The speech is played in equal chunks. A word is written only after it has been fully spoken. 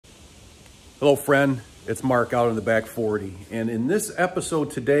Hello friend, it's Mark out in the back 40. And in this episode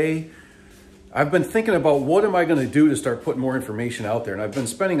today, I've been thinking about what am I gonna do to start putting more information out there. And I've been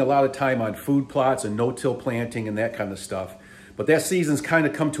spending a lot of time on food plots and no-till planting and that kind of stuff. But that season's kind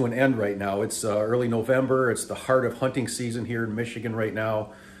of come to an end right now. It's early November, it's the heart of hunting season here in Michigan right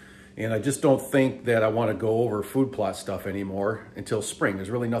now. And I just don't think that I wanna go over food plot stuff anymore until spring. There's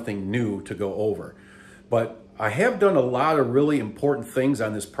really nothing new to go over. But I have done a lot of really important things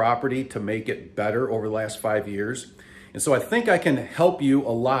on this property to make it better over the last 5 years. And so I think I can help you a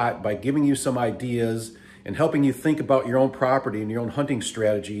lot by giving you some ideas and helping you think about your own property and your own hunting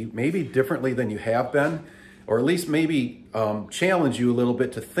strategy, maybe differently than you have been, or at least maybe challenge you a little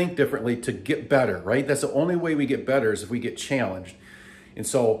bit to think differently to get better, right? That's the only way we get better is if we get challenged. And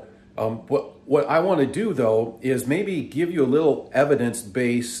so what I want to do though is maybe give you a little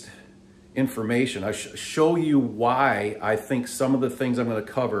evidence-based information. I show you why I think some of the things I'm going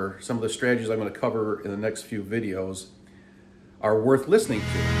to cover, some of the strategies I'm going to cover in the next few videos are worth listening to.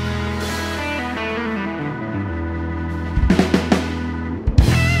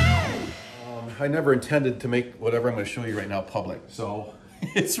 I never intended to make whatever I'm going to show you right now public, so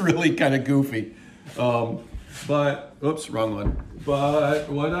it's really kind of goofy. But, oops, wrong one. But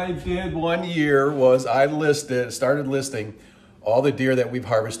what I did one year was I started listing all the deer that we've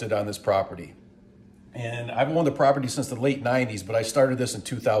harvested on this property. And I've owned the property since the late 90s, but I started this in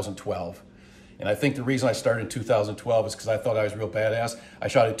 2012. And I think the reason I started in 2012 is because I thought I was real badass. I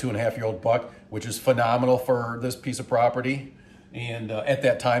shot a 2.5-year-old buck, which is phenomenal for this piece of property. And at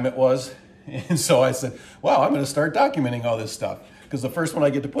that time it was. And so I said, wow, I'm gonna start documenting all this stuff because the first one I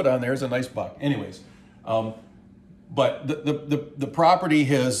get to put on there is a nice buck. Anyways, but the property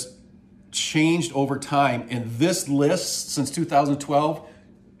has changed over time, and this list since 2012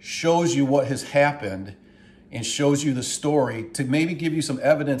 shows you what has happened and shows you the story to maybe give you some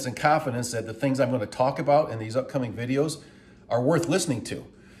evidence and confidence that the things I'm going to talk about in these upcoming videos are worth listening to.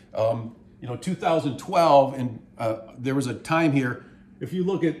 2012, and there was a time here, if you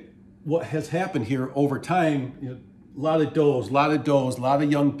look at what has happened here over time, a lot of does, a lot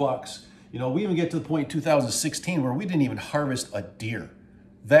of young bucks. We even get to the point in 2016 where we didn't even harvest a deer.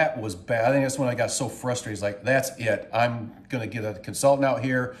 That was bad. I think that's when I got so frustrated. It's like, that's it. I'm going to get a consultant out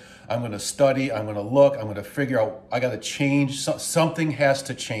here. I'm going to study. I'm going to look. I'm going to figure out, I got to change. Something has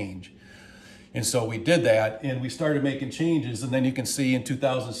to change. And so we did that and we started making changes. And then you can see in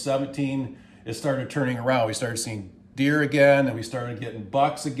 2017, it started turning around. We started seeing deer again and we started getting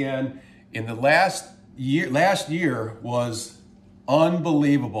bucks again. In the last year was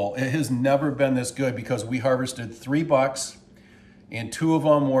unbelievable. It has never been this good because we harvested 3 bucks. And 2 of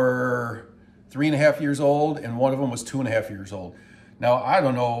them were 3.5 years old, and 1 of them was 2.5 years old. Now, I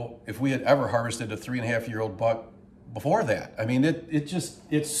don't know if we had ever harvested a 3.5-year-old buck before that. I mean,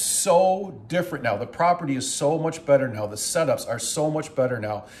 it's so different now. The property is so much better now. The setups are so much better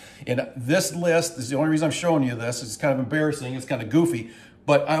now. And this list is the only reason I'm showing you this. It's kind of embarrassing. It's kind of goofy.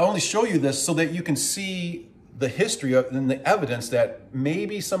 But I only show you this so that you can see the history of and the evidence that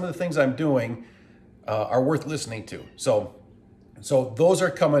maybe some of the things I'm doing are worth listening to. So those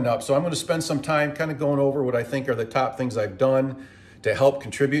are coming up. So I'm going to spend some time kind of going over what I think are the top things I've done to help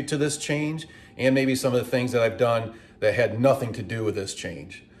contribute to this change, and maybe some of the things that I've done that had nothing to do with this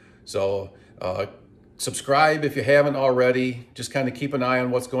change. So subscribe if you haven't already. Just kind of keep an eye on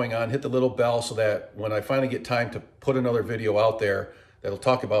what's going on. Hit the little bell so that when I finally get time to put another video out there that'll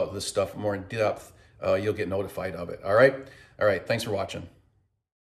talk about this stuff more in depth, you'll get notified of it. All right? All right. Thanks for watching.